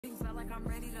Oh,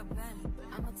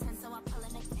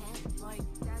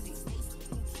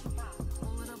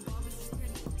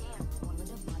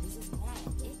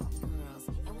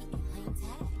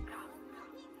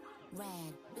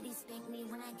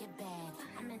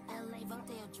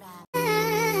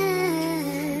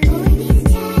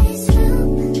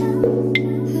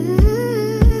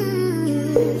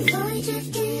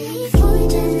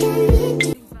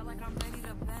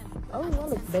 you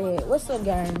look bad. What's up,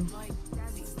 gang?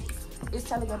 It's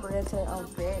Taylorgabrielle today. I'm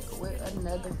back with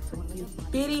another freaking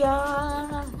video.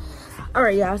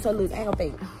 Alright, y'all. So, look, I ain't gonna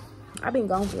fake. I've been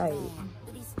gone for like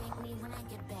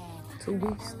 2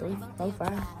 weeks, 3, 4, 5.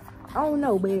 I don't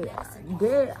know, but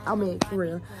there, I mean, for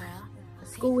real.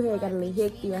 School had got a little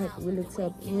hectic. I had to really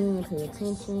tap in, pay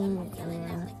attention,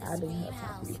 and I didn't have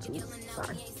time for YouTube.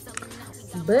 Sorry.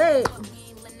 But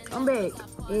I'm back.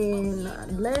 And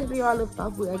the last video I left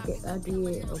off with, I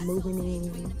did a moving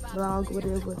in vlog,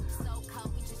 whatever.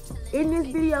 In this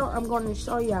video, I'm going to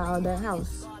show y'all the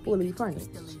house fully furnished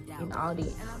and all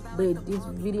that. But this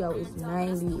video is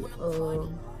mainly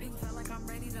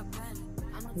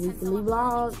weekly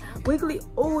vlog. Weekly,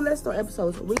 oh, let's start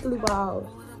episodes. Weekly vlog,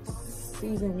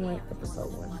 season 1,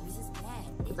 episode 1.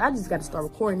 Cause I just got to start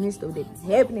recording this stuff that's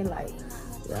happening. Like,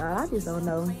 yeah, I just don't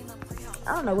know.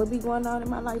 I don't know what be going on in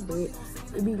my life, but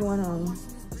it be going on.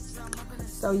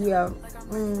 So yeah,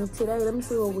 today, let me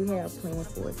see what we have planned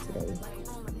for today.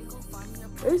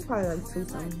 It's probably like 2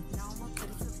 something.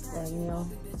 You know.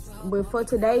 But for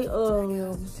today,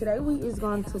 today we is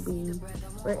going to be,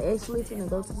 we're actually gonna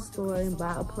go to the store and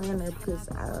buy a planner because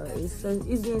it's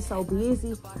getting so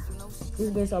busy. It's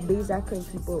getting so busy I couldn't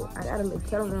keep up. I got a little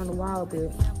calendar on the wall,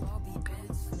 but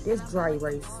this dry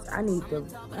erase. I need them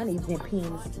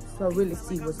pens to really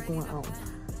see what's going on.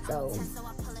 So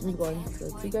I'm going to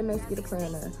TJ Maxx get a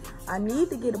planner. I need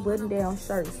to get a button down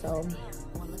shirt, so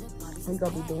we're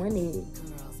gonna be doing it.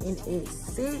 And it's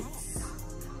 6.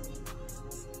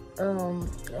 I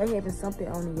having something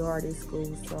on the yard at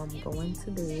school, so I'm going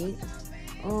to bed.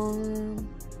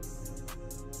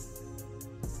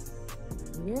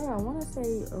 Yeah, I wanna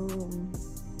say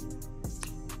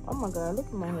oh my god, look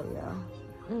at my hair, y'all.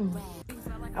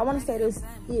 I wanna say this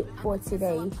it for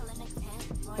today.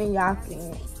 And y'all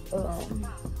can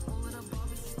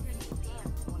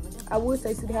I would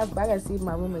say see the house, but I gotta see if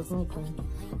my roommate's room clean.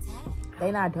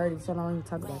 They not dirty, so I don't even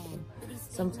talk about them.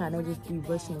 Sometimes they just be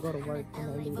rushing to go to work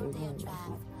and they leave their room.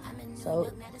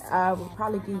 So I will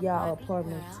probably give y'all an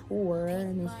apartment tour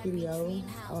in this video.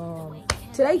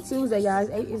 Today Tuesday, guys.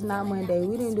 It's not Monday.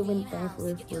 We didn't do anything for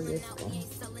yesterday.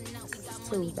 It's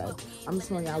Tuesday. I'm just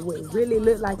showing y'all what it really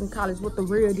looked like in college, what the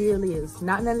real deal is.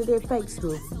 Not none of that fake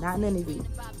stuff. Not none of it.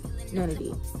 None of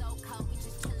it.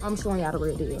 I'm showing y'all the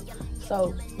real deal.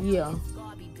 So yeah,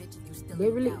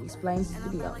 that really explains this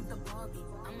video.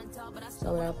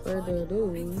 So without further ado,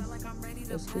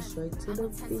 let's get straight to the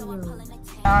video.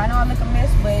 I know I make a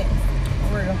mess, but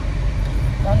for real,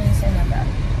 don't even say nothing about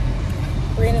it.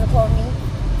 We're in the car with me.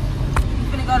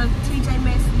 We're gonna go to TJ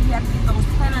Maxx. We have to get those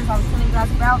planners I was telling you guys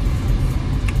about.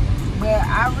 But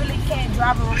I really can't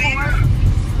drive a record,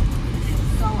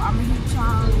 so I'm gonna hit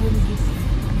y'all when we get there.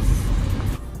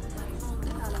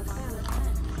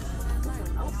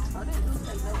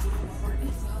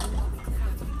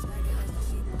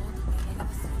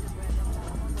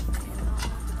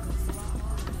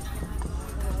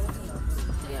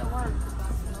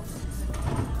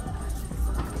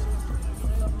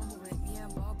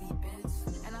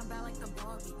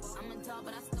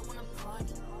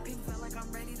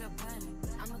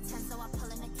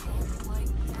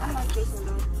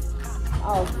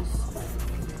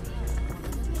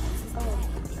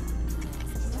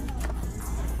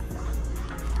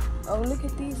 Oh, look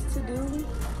at these to do.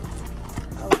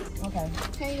 Oh, okay.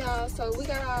 Hey y'all, so we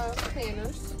got our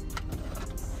planners.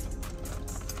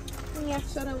 Yeah,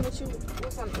 show them what's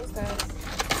on the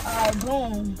inside.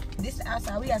 Boom. This is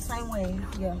outside. We got same way.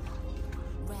 Yeah.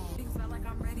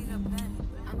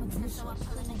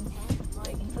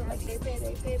 Look like they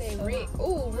pay rent.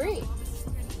 Ooh, rent.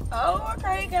 Oh,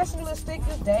 okay. Got some little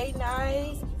stickers. Day,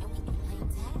 night.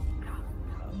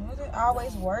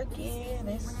 Always working.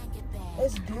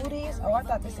 Let's do this. Oh, I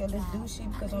thought they said let's do shit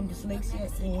because I'm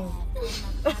dyslexic and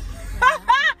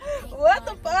what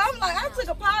the fuck? I'm like, I took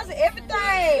a pause of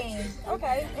everything.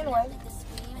 Okay, anyway.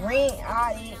 Rent,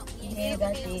 yeah,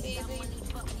 that's it.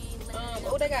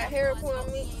 Oh, they got hair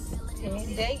appointments,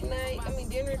 date night,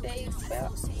 dinner dates,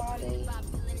 spa days.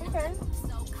 Okay.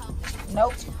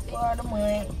 Notes for the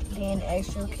month, then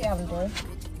extra calendar.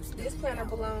 This planner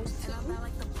belongs to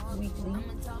weekly.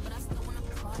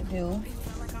 To do.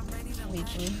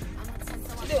 Weekly.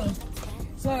 To do.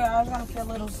 So I was gonna fill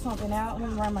a little something out. I'm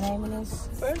gonna write my name in this.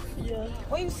 Yeah.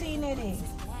 What you seeing that is?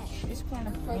 This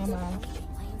planner,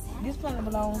 this planner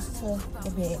belongs to the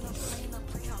baddest.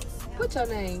 What's your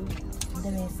name? The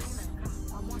baddest.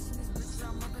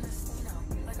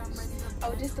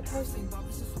 Oh, just the person.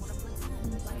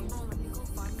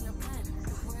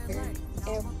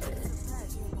 Ever.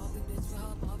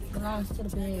 Belongs to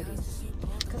the baddest.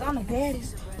 Cause I'm the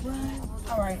baddest.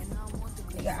 All right.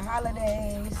 We got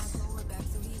holidays.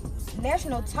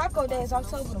 National Taco Day is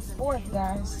October the 4th,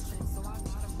 guys.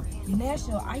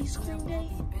 National Ice Cream Day.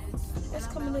 That's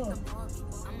coming up.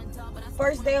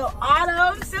 First day of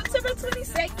autumn, September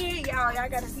 22nd. Y'all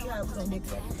gotta see how it's gonna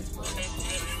decorate this.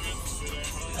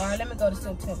 All right, let me go to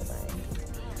September, man.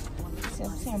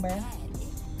 September.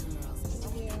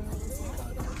 Yeah.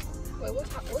 Wait,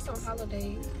 what's on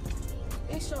holidays?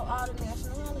 They show all the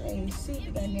national holidays. See,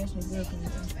 we got National Girl Coming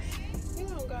in. You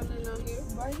don't got nothing on here.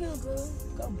 Right here, girl.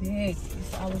 Go big.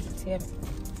 It's always a tab.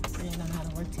 You don't know how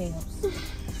to work tabs.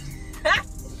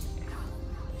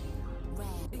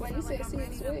 Wait, you said 6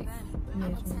 weeks?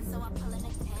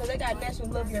 Because they got National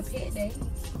Love Your Pet Day.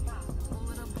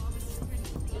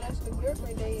 National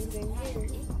Girlfriend Day is in here.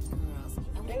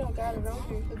 They don't got it on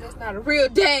here because that's not a real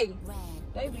day.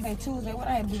 They be like Tuesday. What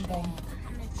I have to do today?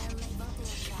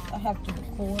 I have to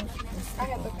record. I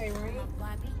have to pay rent.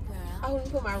 I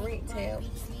wouldn't put my rent tab.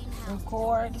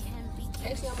 Record.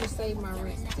 Actually, I'm gonna save my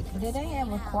rent. Did they have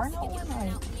record on one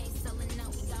night?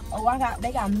 Oh,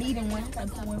 they got meeting one. I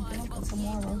put one for them for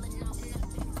tomorrow.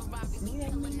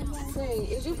 Say,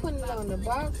 is you putting it on the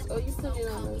box or you putting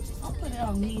it on the? I'll put it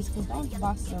on these because those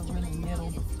boxes are in the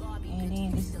middle. And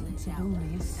then this is the to-do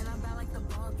list.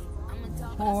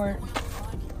 Record.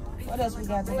 What else we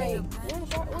got today? Where's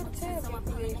the tab at?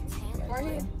 Right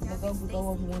here. We go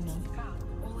over window.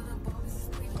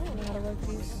 I don't know how to work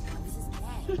this.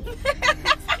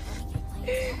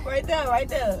 Right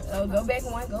there. Oh, go back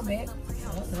one, go back.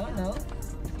 No.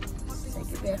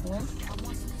 Take it back one.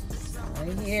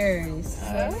 Right here.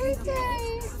 Okay.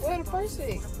 Where the first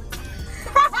thing?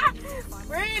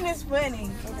 Friend is funny.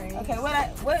 Okay.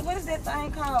 What is that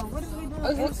thing called? What is we doing?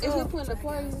 Is we putting the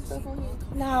parties and stuff on here?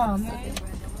 No, man.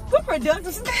 What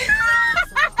productive stuff?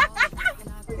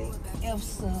 F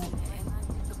sub.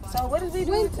 So what is we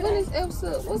doing today? When is F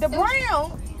sub? What's the F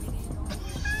brown?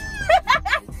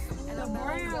 The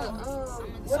brown.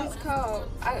 What is called?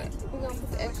 We're gonna put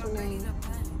the extra name.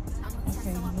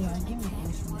 Okay, yeah, give me the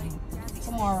extra name.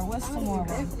 Tomorrow. What's tomorrow?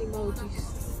 Definitely emojis.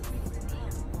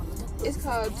 It's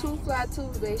called Two Fly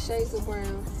Tuesday, Shades of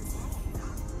Brown.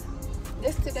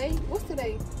 That's today? What's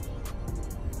today?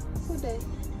 What day?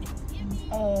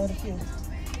 The 5th.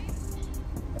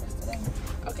 What's today?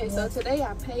 Okay, so today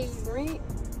I paid rent.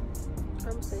 I'm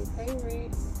gonna say pay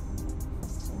rent.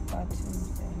 So by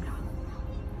Tuesday.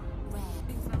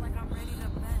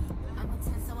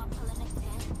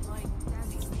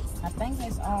 I think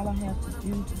that's all I have to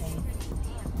do today.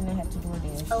 And I have to do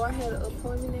it. Oh, I had an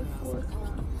appointment at 4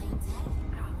 o'clock.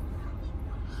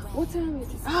 What time is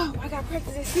it? Oh, I got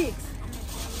practice at 6.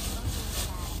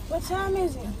 What time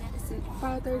is it?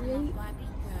 5:38.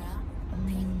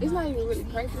 It's not even really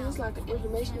practice. It's like an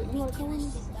information. You want to come with me?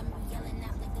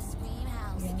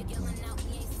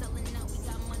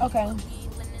 Yeah. Okay.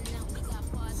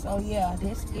 So yeah,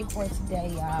 that's it for today,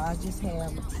 y'all. I just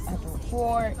have to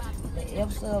record the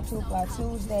episode of 2 Fly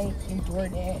Tuesday and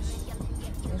DoorDash.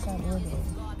 That's how DoorDash.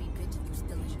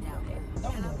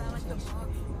 Don't DoorDash.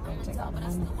 Don't take out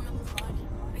money.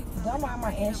 Don't mind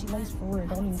my ashy lace for real.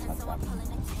 Don't even talk about me.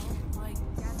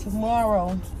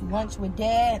 Tomorrow, lunch with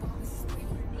Dad.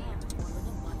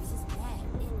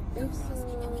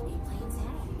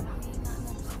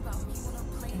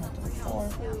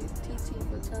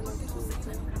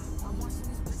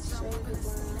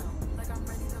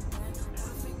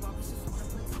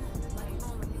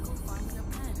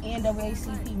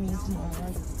 NAACP means tomorrow,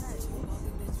 right?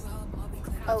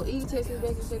 Oh, E texted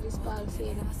back and said this spot is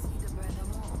said.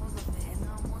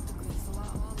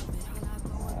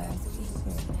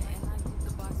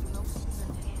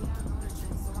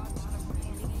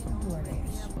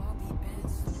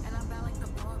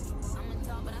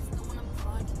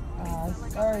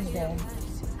 Thursday.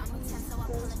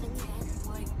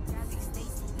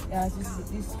 Yeah, this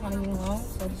is kind of getting long,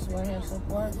 so this is what I have so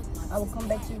far. I will come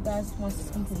back to you guys once it's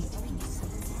complete. Peace.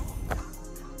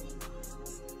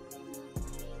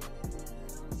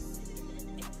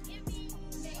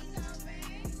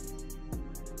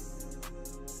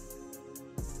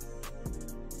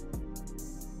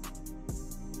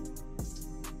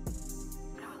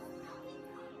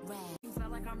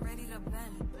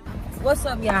 What's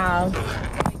up, y'all?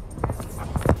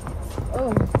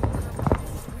 I'm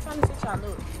trying to see y'all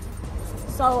look.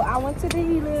 So I went to the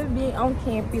event on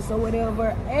campus or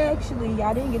whatever. Actually,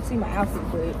 y'all didn't get to see my outfit,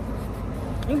 but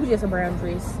it was just a brown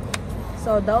dress.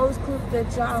 So those clips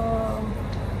that y'all,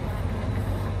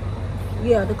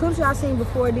 yeah, the clips y'all seen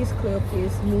before this clip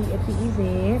is me at the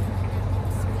event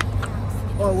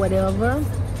or whatever.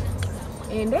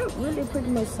 And that really pretty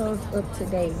much sums up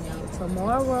today. Now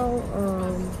tomorrow,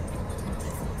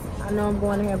 I know I'm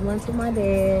going to have lunch with my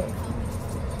dad.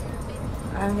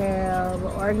 I have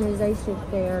an organization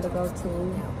fair to go to.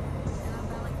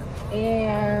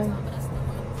 And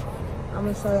I'm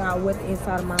gonna show y'all what the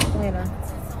inside of my planner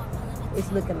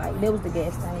is looking like. That was the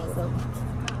gas thing though.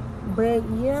 But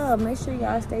yeah, make sure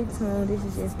y'all stay tuned. This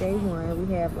is just day one.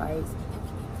 We have like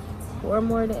 3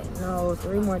 more days to go.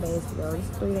 This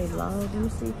is 3-day vlog. Let me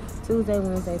see. Tuesday,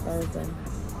 Wednesday, Thursday.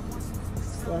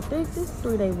 So I think this is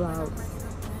 3-day vlog.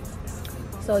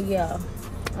 So yeah,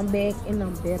 I'm back and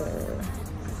I'm better.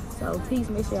 So peace.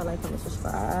 Make sure y'all like, comment,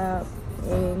 subscribe,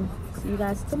 and see you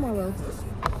guys tomorrow.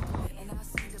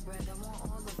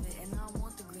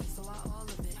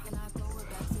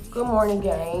 Good morning,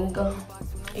 gang.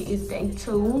 It is day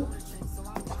 2,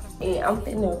 and I'm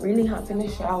finna really hop in the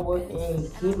shower and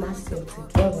get myself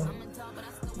together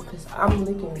because I'm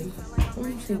looking. Let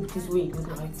me see what this week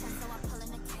looks like.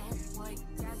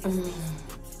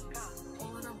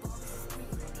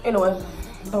 Anyway,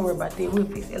 don't worry about that. We'll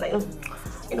fix it later.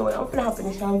 Anyway, I'm finna hop in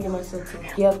the shower and get myself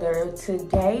together.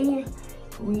 Today,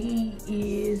 we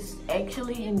is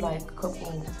actually in like a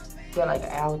couple, yeah, like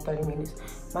an hour, 30 minutes.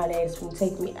 My dad's gonna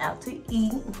take me out to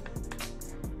eat.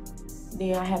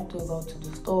 Then I have to go to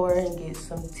the store and get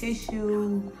some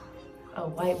tissue, a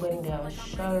white button-down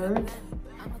shirt.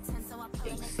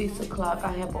 At 6 o'clock,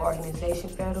 I have an organization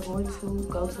fair to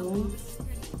go to.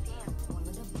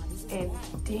 And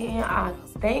then I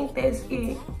think that's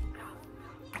it.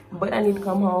 But I need to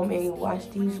come home and wash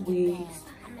these wigs.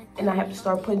 And I have to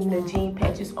start putting the jean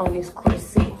patches on this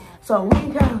corset. So we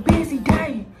got a busy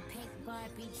day.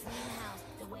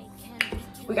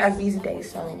 We got a busy day,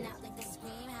 so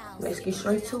let's get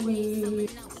straight to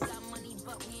it.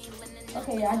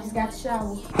 Okay, I just got the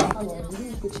shower. Hold on, let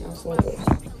me put you on something.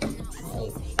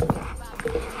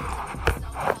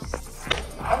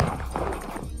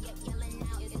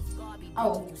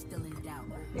 Oh,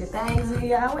 the things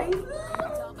we always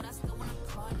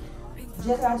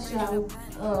just got the shower.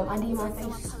 I did my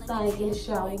face thing in the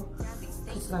shower.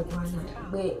 It's like why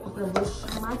not? But I'm gonna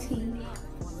brush my teeth.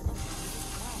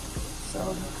 So,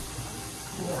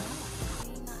 yeah.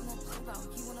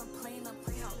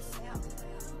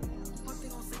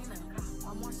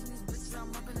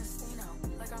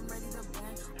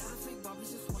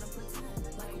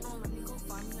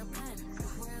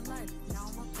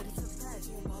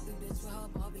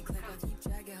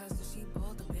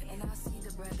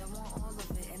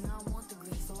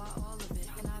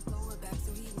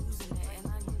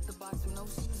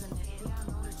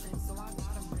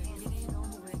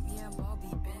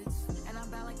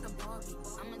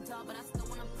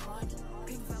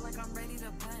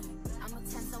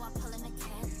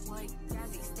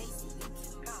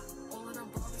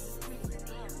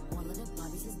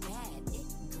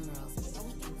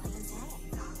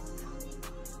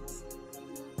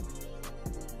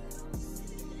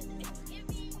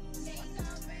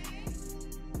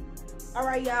 All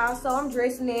right, y'all, so I'm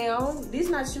dressed now. These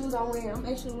not shoes I'm wearing. I'm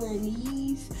actually wearing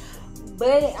these,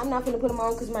 but I'm not gonna put them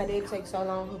on because my day takes so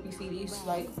long. Hope you see these.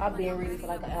 Like, I've been ready for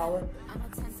like an hour.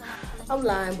 I'm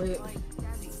lying, but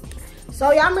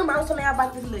so y'all remember I was telling y'all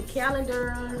about this little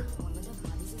calendar.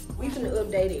 We finna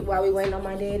update it while we waiting on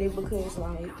my daddy because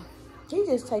like he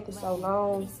just taking so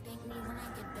long.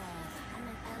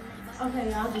 Okay,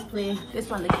 y'all just playing. This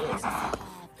one look good.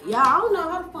 Y'all, I don't know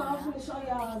how the fuck I'm gonna show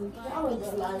y'all. Y'all in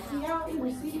the life. See y'all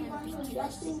even see me right here?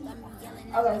 Y'all see me?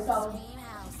 Okay, so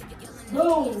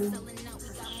boom.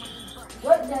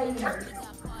 What day is it?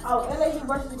 Oh, LSU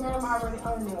versus Graham already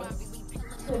on there.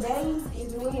 Today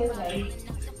is Wednesday.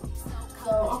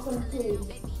 So I'm gonna put.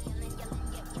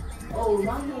 Oh,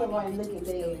 my hand right looking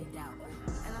bad.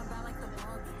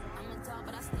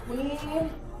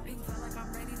 When?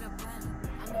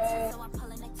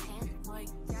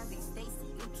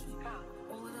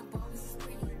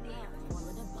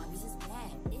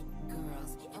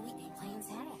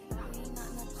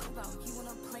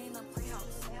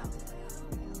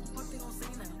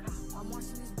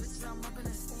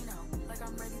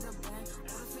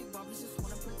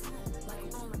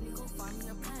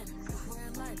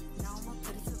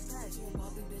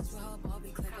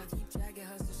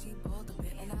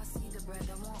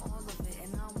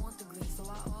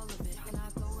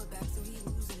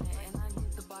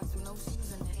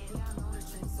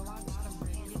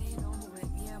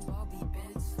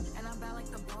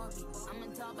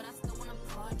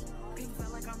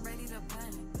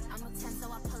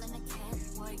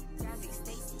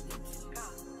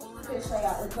 finna show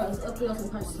y'all because up close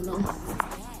and personal.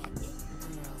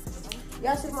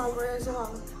 Y'all see my braids,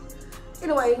 y'all?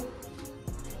 Anyway,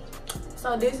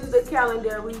 so this is the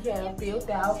calendar we have built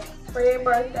out. Fred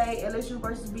birthday, LSU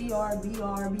versus BR.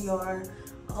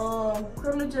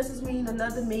 Criminal justice meeting,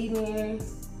 another meeting.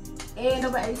 End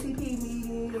of an ACP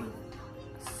meeting.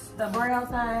 The brown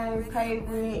thing,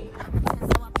 pavement.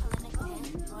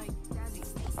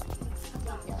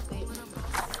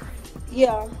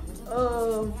 Yeah.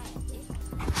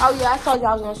 Oh yeah, I told y'all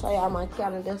I was gonna show y'all my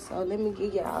calendar, so let me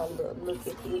give y'all a little look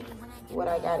at what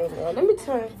I got in there. Let me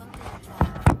turn.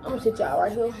 I'm gonna sit y'all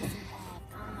right here.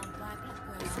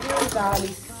 Here's all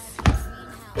this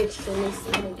extraness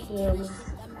in the camera.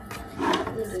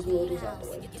 Let me just move this out the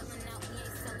way.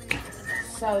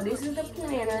 So this is the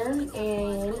planner,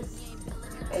 and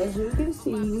as you can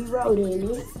see, we wrote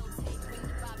in it.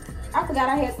 I forgot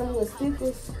I had some little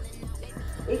stickers.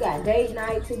 We got date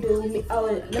night to do. Oh,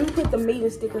 let me put the meeting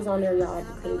stickers on there, y'all,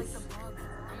 because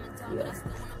yeah,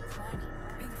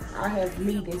 I have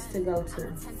meetings to go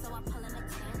to.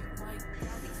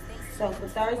 So for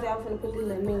Thursday, I'm gonna put this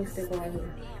little meeting sticker right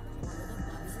here.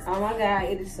 Oh my God,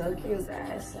 it is so cute,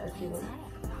 guys, so cute.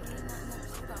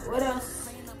 What else?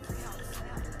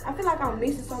 I feel like I'm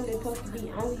missing something that's supposed to be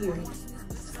on here.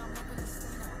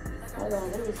 Hold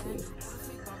on, let me see.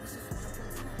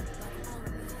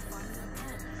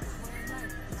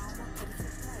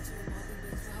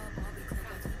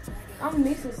 I'm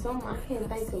missing something I can't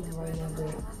think of right now,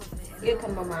 but it'll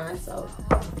come to my mind, so.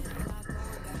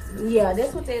 Yeah,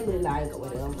 that's what they look like or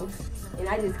whatever. And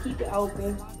I just keep it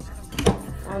open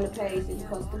on the page it's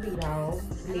supposed to be on,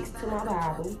 next to my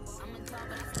Bible,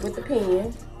 with the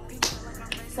pen.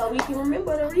 So we can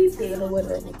remember to read it or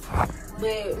whatever.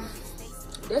 But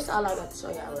that's all I got to show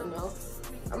y'all right now.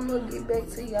 I'm gonna get back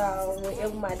to y'all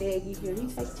whenever my dad get here. He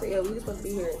takes forever. He's supposed to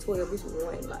be here at 12. It's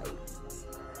 1, like.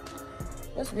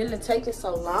 It's really taking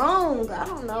so long. I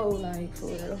don't know, like, for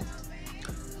real.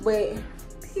 But,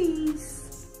 peace.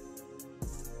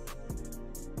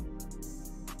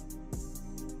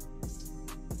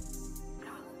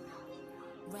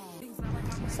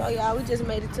 So, y'all, we just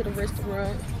made it to the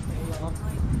restaurant.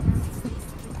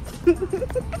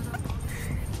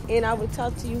 And I will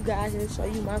talk to you guys and show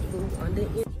you my food on the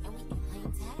end.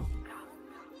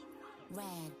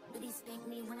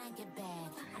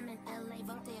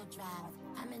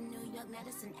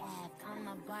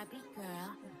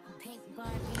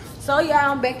 So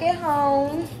y'all, I'm back at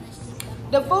home.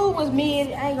 The food was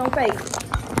mid. I ain't gonna fake it.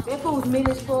 That food was mid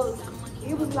as fuck.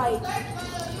 It was like,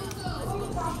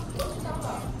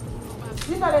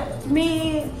 you know, that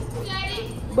mid,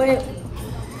 but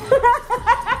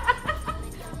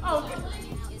okay.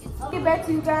 I'll get back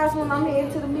to you guys when I'm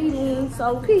headed to the meeting.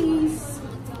 So peace.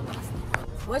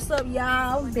 What's up,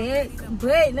 y'all? Back,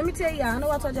 but let me tell y'all. I know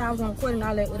I told y'all I was gonna record and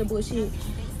all that other bullshit.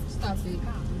 Stop it.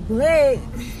 But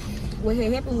what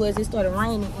had happened was it started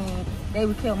raining and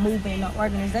they kept moving the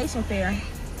organization fair.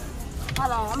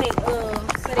 Hold on, I'm at so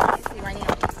they can't see right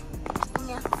now.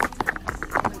 Yeah.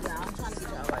 Y'all, I'm trying to get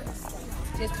y'all right.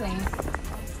 Just playing.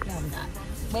 No, I'm not.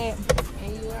 But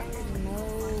and you already know.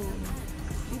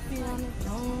 You feel on the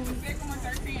phone.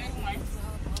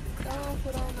 Don't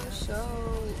put on no show.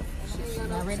 She ain't got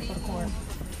no ready for the court.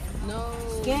 No.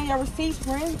 Scan your receipts,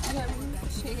 friend.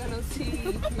 She ain't got no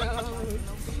teeth. No. You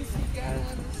gotta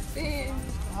understand.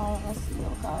 Oh, I see.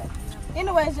 Okay.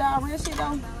 Anyways, y'all, real shit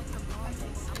though.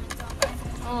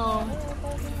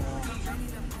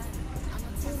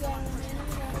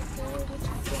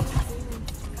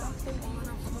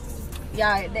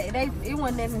 Yeah, it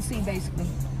wasn't nothing to see basically.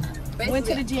 Went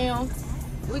to the gym.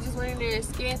 We just went in there and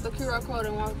scanned the QR code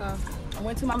and walked off. I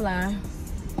went to my line.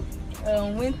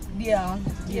 Yeah.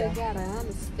 You gotta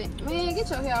understand. Man, get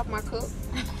your hair off my cup.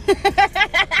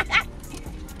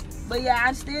 But yeah,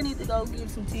 I still need to go get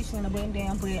some tissue and a button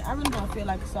down, but I really don't feel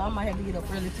like it, so I might have to get up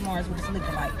early tomorrow is what it's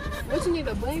looking like. What you need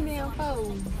a button down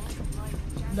for?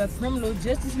 The criminal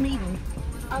justice meeting.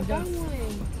 I got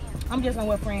one. I'm just on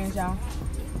with friends, y'all.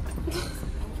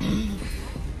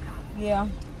 Yeah.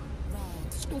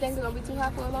 You think it's gonna be too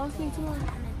hot for a long sleep tomorrow?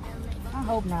 I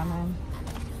hope not, man.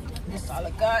 That's all I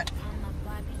got.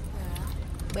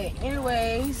 But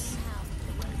anyways,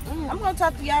 I'm gonna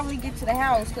talk to y'all when we get to the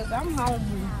house because I'm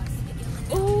hungry.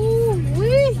 Ooh,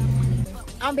 wee.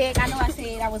 I'm back. I know I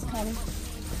said I was coming.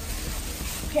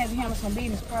 Can't be handling some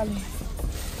business probably.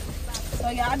 So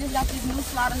y'all, I just got this new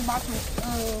sliders box.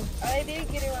 Oh, they did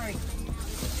get it right.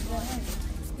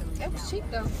 That was cheap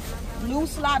though. New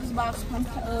sliders box from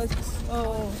Classic.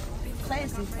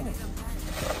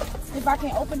 If I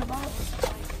can't open the box.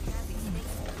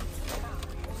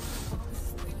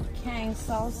 cane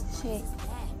sauce, check.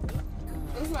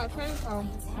 It's my credit card.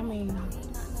 I mean,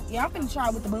 yeah, I'm finna try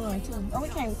with the bun too. Oh,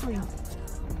 it came with 3.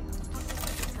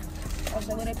 Oh,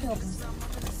 so with that peppers.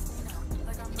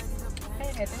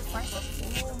 Hey, that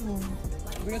spicy. Ooh.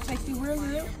 Real tasty, real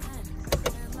good.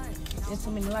 There's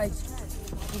too many lights.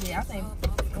 Yeah, I think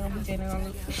I'm gonna be there on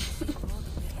it.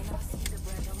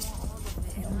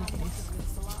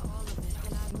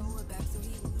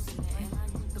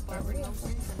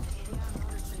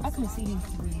 I couldn't see these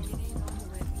good.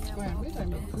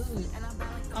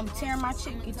 I'm tearing my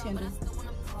chicken tender,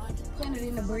 putting it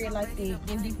in the bread like that,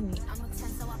 then dipping it.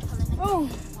 Oh,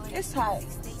 it's hot.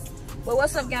 But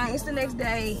what's up, gang? It's the next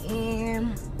day,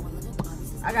 and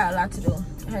I got a lot to do.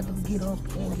 I had to get up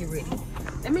and get ready.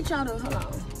 Let me try to, hold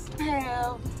on.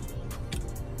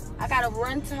 I gotta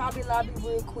run to Hobby Lobby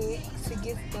real quick to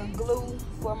get the glue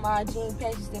for my jean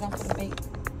patches that I'm gonna bake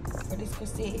for this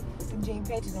cassette. The jean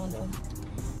patches on them.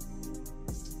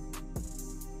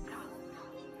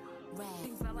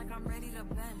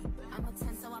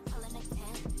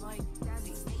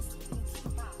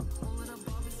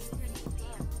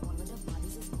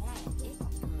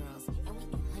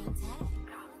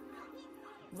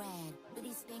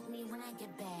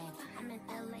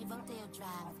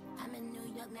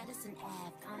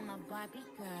 I'm a Barbie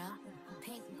girl,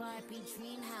 pink Barbie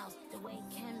dream house. The way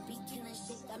can be killing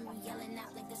shit got me yelling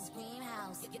out like the scream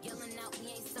house. Yelling out, we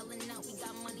ain't selling out. We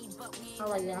got money, but we ain't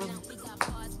selling out. We got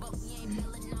cars, but we ain't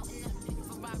filling out. In that big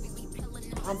Ferrari, we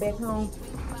pillin' out. I'm back home.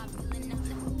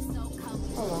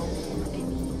 Hold on.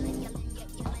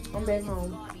 I'm back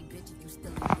home.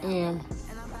 And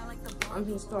I'm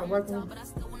gonna start working on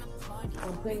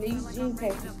putting these jean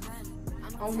patches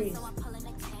on these.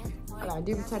 I got a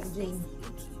different type of jean.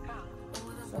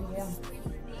 So yeah.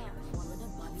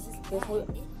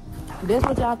 That's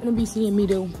what y'all gonna be seeing me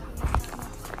do.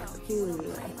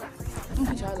 Let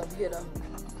me try up here though.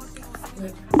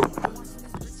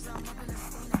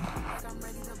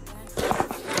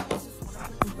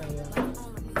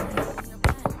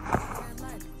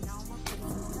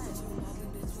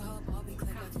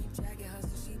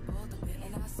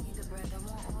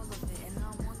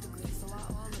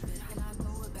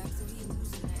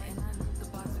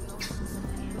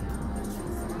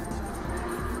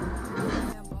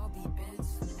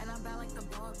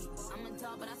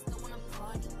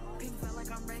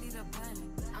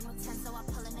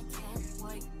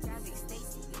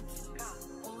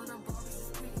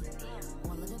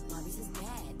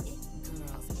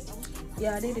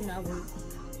 Yeah, they did not work.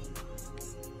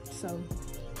 So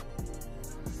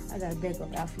I got a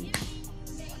backup outfit.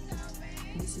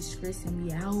 This is stressing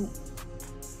me out.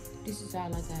 This is all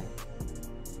I got.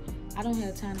 I don't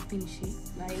have time to finish it.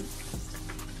 Like,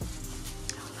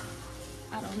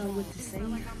 I don't know what to say.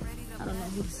 I don't know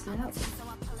who to slap.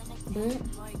 But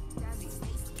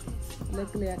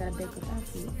luckily I got a backup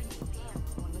outfit.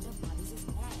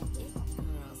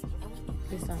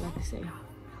 That's all I can say.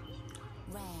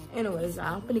 Anyways,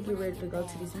 I'm gonna get ready to go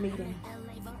to this meeting.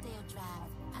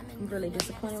 I'm really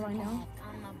disappointed right now.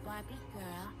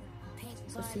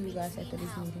 So see you guys after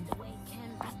this meeting.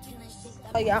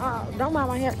 Oh yeah, don't mind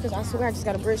my hair because I swear I just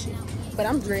gotta brush it. But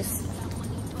I'm dressed.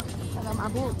 I got my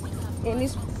book. And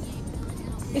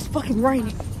it's fucking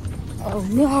raining. Oh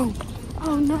no.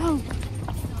 Oh no.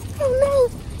 Oh no.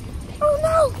 Oh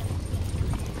no.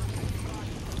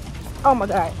 Oh my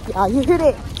god. Y'all, you hear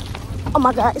that? Oh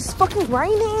my god, it's fucking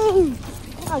raining.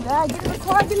 Oh my god, get in the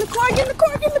car, get in the car, get in the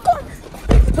car, get in the car.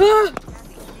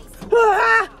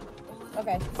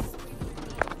 Okay.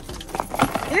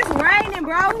 It's raining,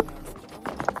 bro.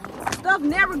 Stuff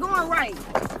never going right.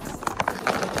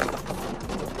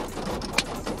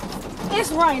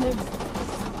 It's raining.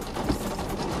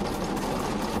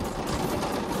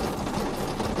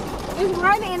 It's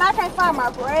raining and I can't find my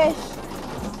brush.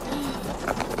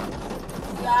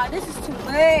 Y'all, this is too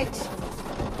much.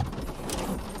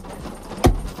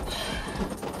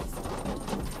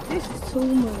 This is too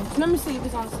much. Let me see if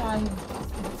it's on the side here.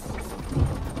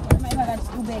 Maybe I gotta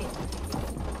scoot back.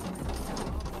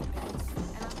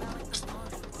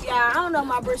 Yeah, I don't know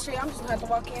my brush shit. I'm just gonna have to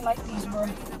walk in like these, bro.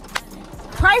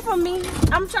 Pray for me.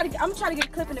 I'm trying to get a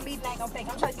clip in the meeting. I ain't gonna fake.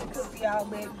 I'm trying to get a clip for y'all,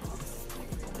 but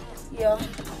yeah.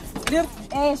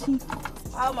 Lift ashy.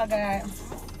 Oh my god.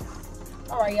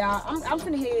 Alright, y'all. I'm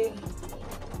finna head.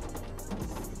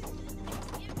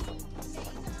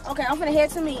 Okay, I'm finna head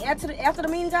to me. After the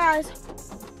meeting, guys,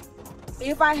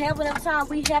 if I have enough time,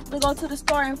 we have to go to the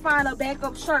store and find a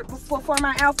backup shirt for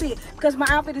my outfit. Because my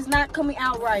outfit is not coming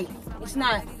out right. It's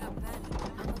not.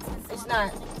 It's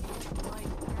not.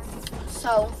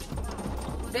 So,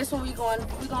 that's when we going to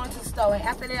the store. And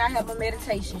after that, I have a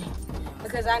meditation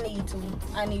because I need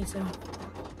to.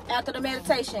 After the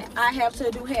meditation, I have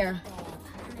to do hair.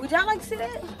 Would y'all like to see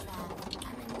that?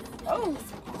 Oh.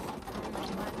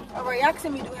 All right, y'all can see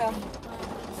me do hair.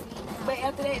 But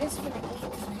after that, this is pretty cool.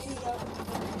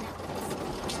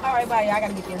 All right, bye, y'all. I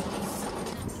gotta get there.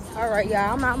 All right,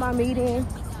 y'all. I'm out my meeting.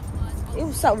 It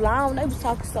was so long. They was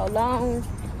talking so long.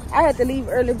 I had to leave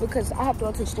early because I have to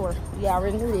go to the store. Yeah, I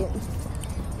already knew that.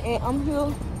 And I'm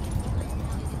here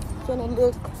gonna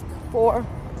look for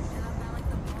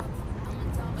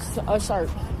a shirt.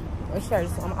 So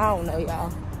I don't know,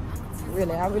 y'all.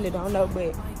 Really, I really don't know,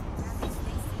 but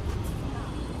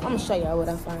I'm gonna show y'all what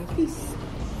I find. Peace.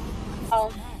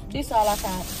 This is all I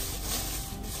found.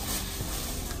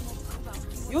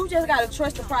 You just gotta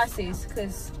trust the process,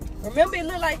 cause remember it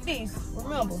look like this.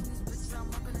 Remember,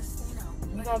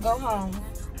 we're gonna go home.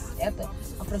 I'm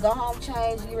gonna go home,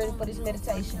 change, get ready for this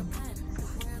meditation.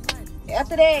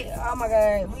 After that, oh my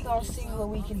God, we gonna see what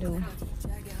we can do.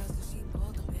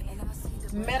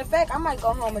 Matter of fact, I might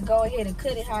go home and go ahead and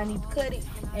cut it how I need to cut it,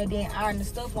 and then iron the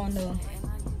stuff on the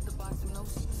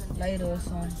later or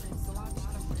something.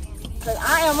 Cause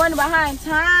I am running behind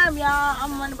time, y'all.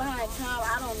 I'm running behind time.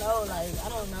 I don't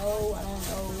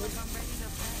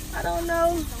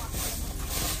know.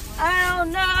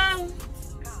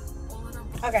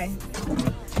 Okay.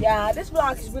 Yeah, this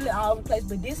vlog is really all over the place,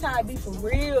 but this how it be for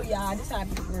real, y'all. This how it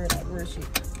be for real, like real shit.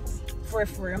 For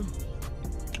real.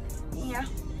 Yeah.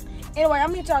 Anyway, I'm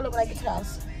gonna meet y'all when I get to the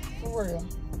house. For real.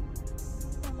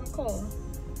 Oh my God.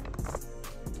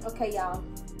 Okay, y'all.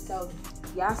 So,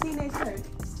 y'all seen that shirt?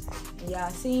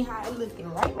 Y'all seen how it looking,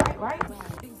 right?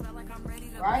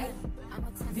 Right?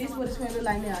 This is what it's gonna look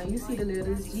like now. You see the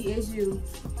little GSU.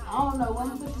 I don't know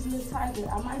when I put this little tiger.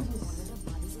 I might just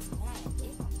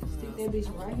stick that bitch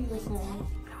right here or something.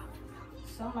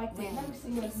 Something like that. Let me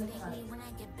see what it looks like.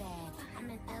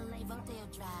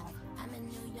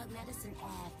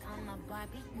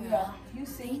 Yeah, you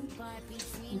see?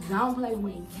 Don't play with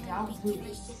me. Don't do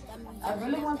it. I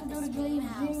really want to do the jean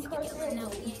corset.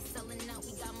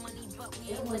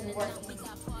 It wasn't working.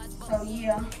 So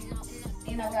yeah.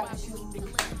 And I got the shoes.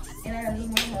 And I gotta do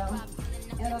my hair.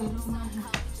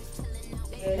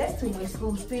 Yeah, that's too much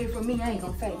school spirit for me. I ain't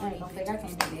gonna fake. I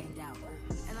can't do that.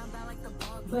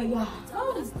 But yeah,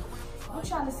 I'm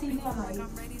trying to see now, like,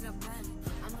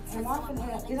 and I'm gonna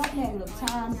have enough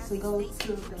time to go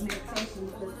to the meditation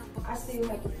because I still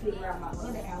have to figure out my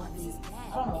other outfit.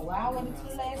 I don't know why I went to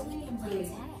the last meeting, but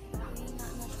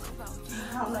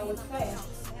I don't know what to say.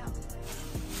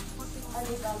 I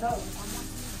just don't know.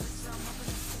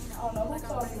 I don't know who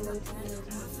told me to wait to the meeting.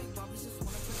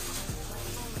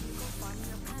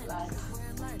 Like,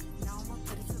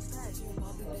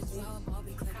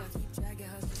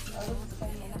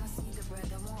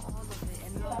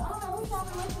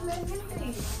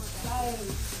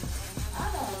 I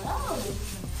don't know.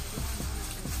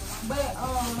 But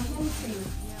let me see.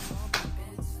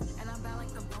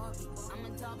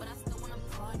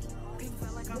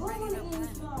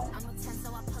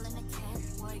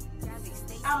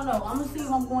 I don't know. I'm gonna see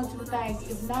if I'm going to the thing.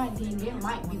 If not, then that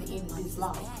might be the end of this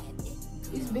vlog.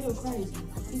 It's very crazy.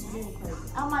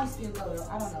 I might still go though.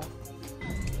 I don't know.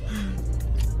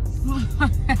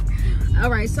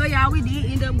 Alright, so y'all, we did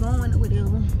end up going with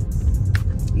them.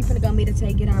 We finna go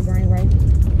meditate, get our brain right.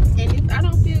 And if I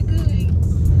don't feel good,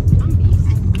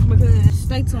 because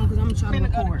stay tuned, because I'm trying to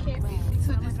record. I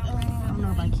don't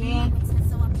know if I can,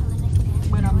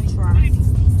 but I'm gonna try.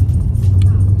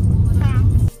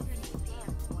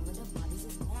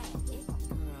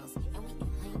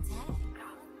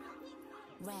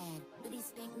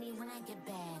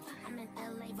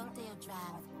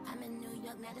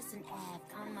 Medicine Ave,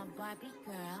 I'm a Barbie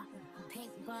girl, pink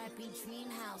Barbie dream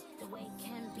house. The way it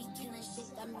can be killing shit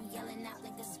got me yelling out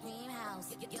like the scream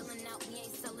house. Yelling out, we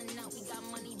ain't selling out. We got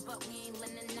money, but we ain't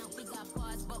lending out. We got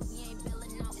bars, but we ain't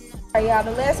billing out. Alright, y'all,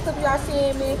 the last clip y'all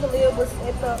seen me and Khalil was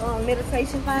at the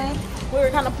meditation thing. We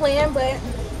were kind of playing, but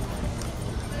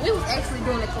we was actually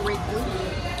doing it correctly.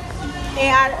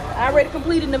 And I already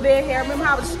completed the bed hair. Remember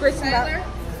how I was stretching out?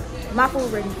 My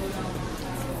food ready.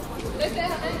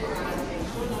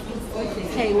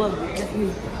 Hey, look, that's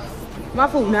me. My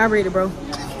food not ready, bro.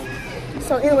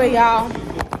 So anyway, y'all,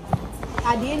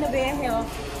 I did the bed hair,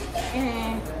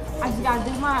 and I just gotta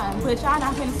do mine. But y'all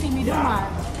not gonna see me do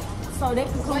mine. So that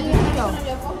concludes the video.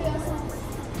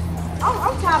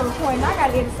 I'm tired of recording. I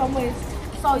gotta edit so much.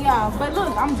 So yeah, but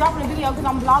look, I'm dropping the video because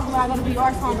I'm vlogging. I'm gonna be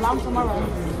art song vlog tomorrow.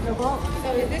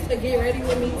 So is this to get ready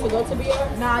with me to go to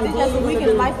BR? Nah, this is just a week in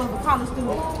the life of a college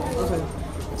student. Okay.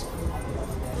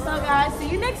 So guys, see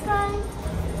you next time.